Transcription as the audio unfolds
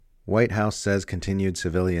White House says continued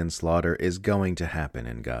civilian slaughter is going to happen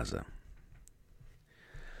in Gaza.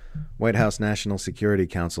 White House National Security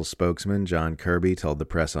Council spokesman John Kirby told the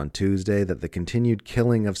press on Tuesday that the continued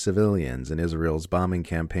killing of civilians in Israel's bombing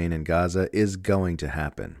campaign in Gaza is going to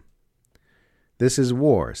happen. "This is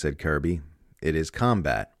war," said Kirby. "It is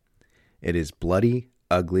combat. It is bloody,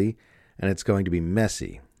 ugly, and it's going to be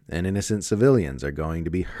messy, and innocent civilians are going to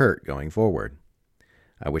be hurt going forward.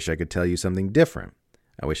 I wish I could tell you something different.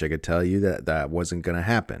 I wish I could tell you that wasn't going to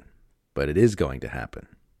happen, but it is going to happen."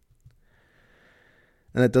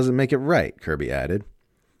 And that doesn't make it right, Kirby added.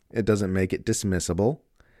 It doesn't make it dismissible.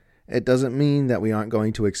 It doesn't mean that we aren't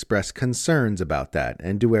going to express concerns about that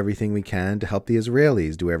and do everything we can to help the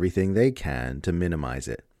Israelis do everything they can to minimize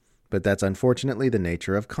it. But that's unfortunately the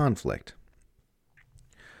nature of conflict.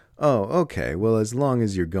 Oh, okay, well, as long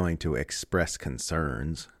as you're going to express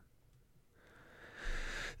concerns.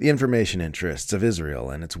 The information interests of Israel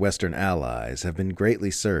and its Western allies have been greatly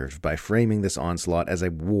served by framing this onslaught as a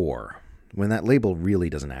war, when that label really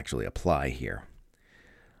doesn't actually apply here.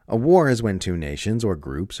 A war is when two nations or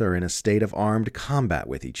groups are in a state of armed combat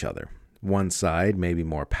with each other. One side may be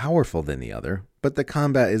more powerful than the other, but the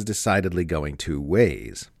combat is decidedly going two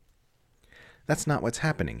ways. That's not what's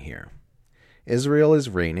happening here. Israel is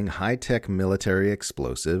raining high-tech military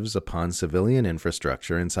explosives upon civilian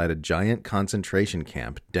infrastructure inside a giant concentration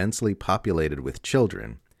camp densely populated with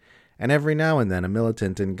children, and every now and then a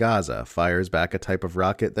militant in Gaza fires back a type of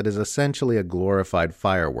rocket that is essentially a glorified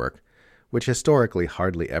firework, which historically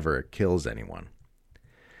hardly ever kills anyone.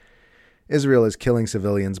 Israel is killing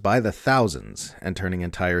civilians by the thousands and turning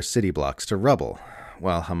entire city blocks to rubble,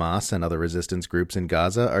 while Hamas and other resistance groups in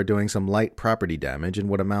Gaza are doing some light property damage in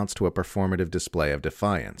what amounts to a performative display of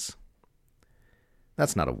defiance.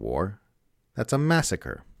 That's not a war. That's a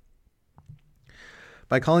massacre.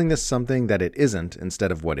 By calling this something that it isn't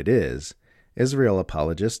instead of what it is, Israel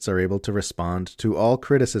apologists are able to respond to all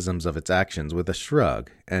criticisms of its actions with a shrug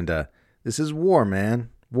and "This is war, man.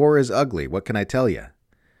 War is ugly. What can I tell you?"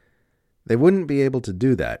 They wouldn't be able to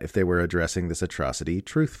do that if they were addressing this atrocity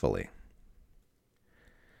truthfully.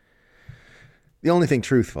 The only thing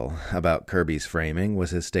truthful about Kirby's framing was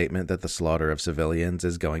his statement that the slaughter of civilians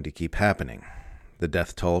is going to keep happening. The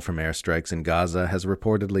death toll from airstrikes in Gaza has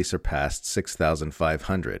reportedly surpassed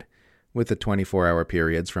 6,500, with the 24-hour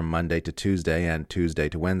periods from Monday to Tuesday and Tuesday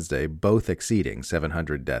to Wednesday both exceeding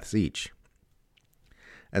 700 deaths each.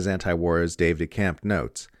 As Anti-War's Dave DeCamp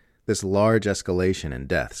notes, this large escalation in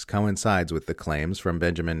deaths coincides with the claims from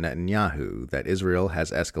Benjamin Netanyahu that Israel has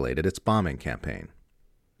escalated its bombing campaign.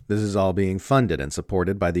 This is all being funded and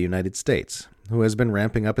supported by the United States, who has been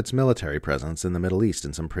ramping up its military presence in the Middle East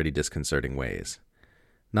in some pretty disconcerting ways.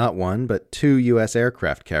 Not one, but 2 U.S.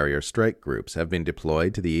 aircraft carrier strike groups have been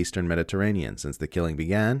deployed to the eastern Mediterranean since the killing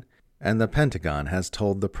began, and the Pentagon has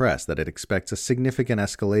told the press that it expects a significant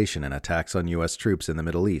escalation in attacks on U.S. troops in the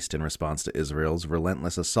Middle East in response to Israel's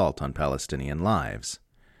relentless assault on Palestinian lives.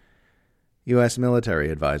 U.S. military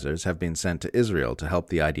advisors have been sent to Israel to help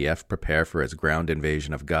the IDF prepare for its ground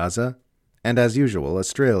invasion of Gaza, and as usual,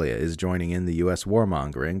 Australia is joining in the U.S.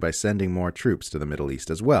 warmongering by sending more troops to the Middle East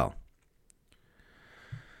as well.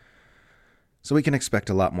 So we can expect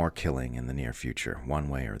a lot more killing in the near future, one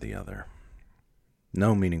way or the other.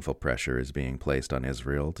 No meaningful pressure is being placed on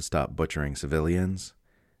Israel to stop butchering civilians,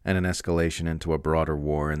 and an escalation into a broader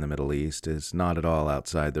war in the Middle East is not at all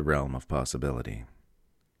outside the realm of possibility.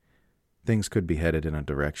 Things could be headed in a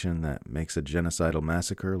direction that makes a genocidal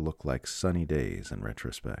massacre look like sunny days in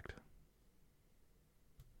retrospect.